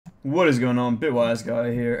What is going on?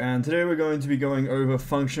 ABitWiseGuy here, and today we're going to be going over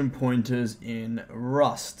function pointers in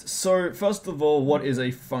Rust. So first of all, what is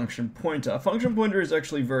a function pointer? A function pointer is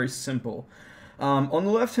actually very simple. On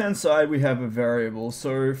the left hand side we have a variable.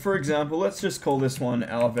 So for example, let's just call this one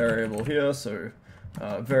our variable here. So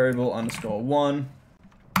variable _1.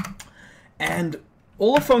 And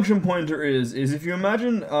all a function pointer is if you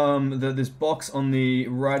imagine that this box on the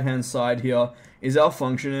right hand side here is our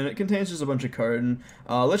function, and it contains just a bunch of code, and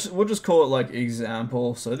we'll just call it like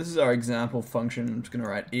example. So this is our example function. I'm just going to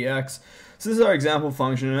write ex. So this is our example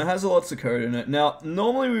function, and it has lots of code in it. Now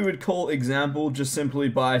normally we would call example just simply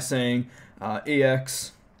by saying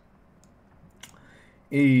ex,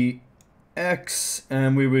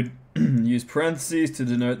 and we would use parentheses to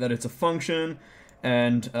denote that it's a function.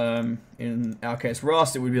 And in our case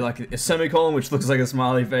Rust, it would be like a semicolon, which looks like a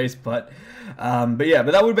smiley face, but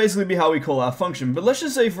that would basically be how we call our function. But let's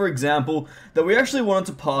just say, for example, that we actually wanted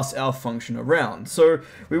to pass our function around. So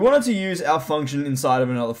we wanted to use our function inside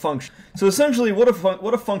of another function. So essentially what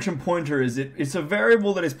a function pointer is, it's a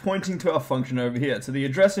variable that is pointing to our function over here, to the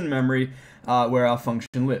address in memory where our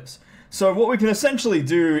function lives. So what we can essentially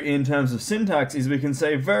do in terms of syntax is we can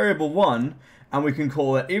say variable1, and we can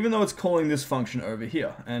call it, even though it's calling this function over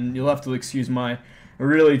here. And you'll have to excuse my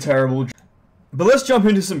really terrible. But let's jump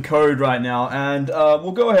into some code right now, and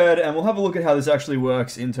we'll go ahead and we'll have a look at how this actually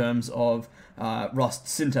works in terms of Rust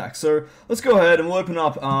syntax. So let's go ahead and we'll open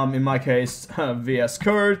up, in my case, VS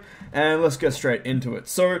Code, and let's get straight into it.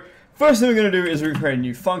 So first thing we're going to do is we're going to create a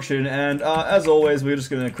new function, and as always, we're just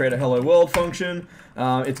going to create a hello world function.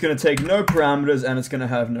 It's going to take no parameters, and it's going to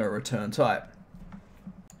have no return type.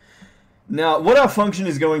 Now, what our function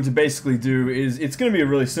is going to basically do is, it's going to be a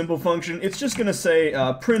really simple function. It's just going to say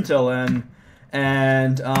println,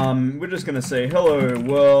 and we're just going to say hello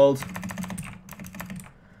world,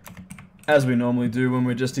 as we normally do when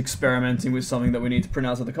we're just experimenting with something that we need to print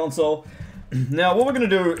out of the console. Now, what we're going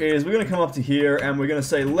to do is we're going to come up to here, and we're going to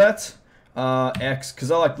say let x, because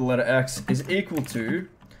I like the letter x, is equal to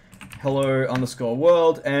hello _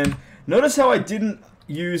 world. And notice how I didn't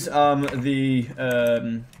use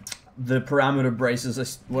the parameter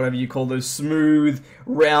braces, whatever you call those smooth,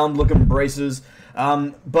 round-looking braces.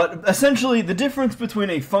 But essentially, the difference between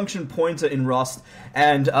a function pointer in Rust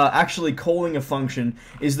and actually calling a function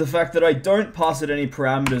is the fact that I don't pass it any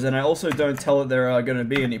parameters, and I also don't tell it there are going to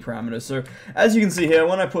be any parameters. So, as you can see here,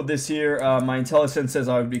 when I put this here, my IntelliSense says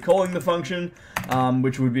I would be calling the function,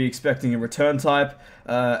 which would be expecting a return type,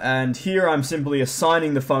 and here I'm simply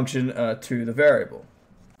assigning the function to the variable.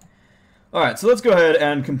 Alright, so let's go ahead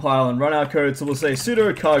and compile and run our code. So we'll say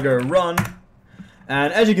sudo cargo run,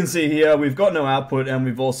 and as you can see here, we've got no output, and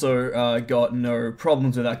we've also got no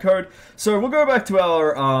problems with our code. So we'll go back to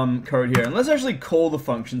our code here, and let's actually call the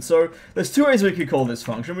function. So there's two ways we could call this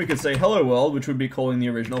function. We could say hello world, which would be calling the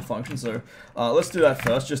original function. So let's do that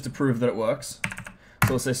first, just to prove that it works.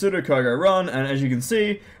 So we'll say sudo cargo run, and as you can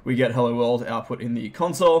see, we get hello world output in the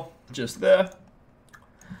console, just there.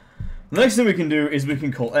 The next thing we can do is we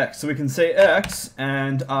can call x. So we can say x,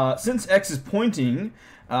 and since x is pointing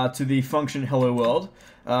to the function hello world,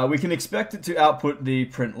 we can expect it to output the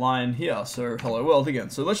print line here, so hello world again.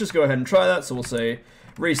 So let's just go ahead and try that. So we'll say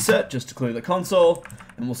reset just to clear the console,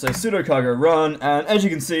 and we'll say sudo cargo run, and as you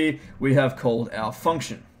can see, we have called our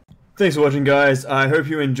function. Thanks for watching, guys. I hope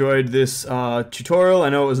you enjoyed this tutorial. I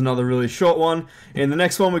know it was another really short one. In the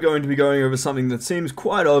next one, we're going to be going over something that seems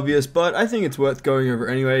quite obvious, but I think it's worth going over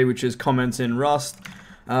anyway, which is comments in Rust.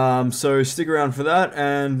 So stick around for that,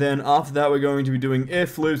 and then after that, we're going to be doing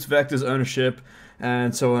if, loops, vectors, ownership,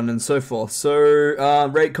 and so on and so forth. So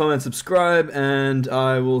rate, comment, subscribe, and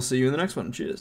I will see you in the next one. Cheers.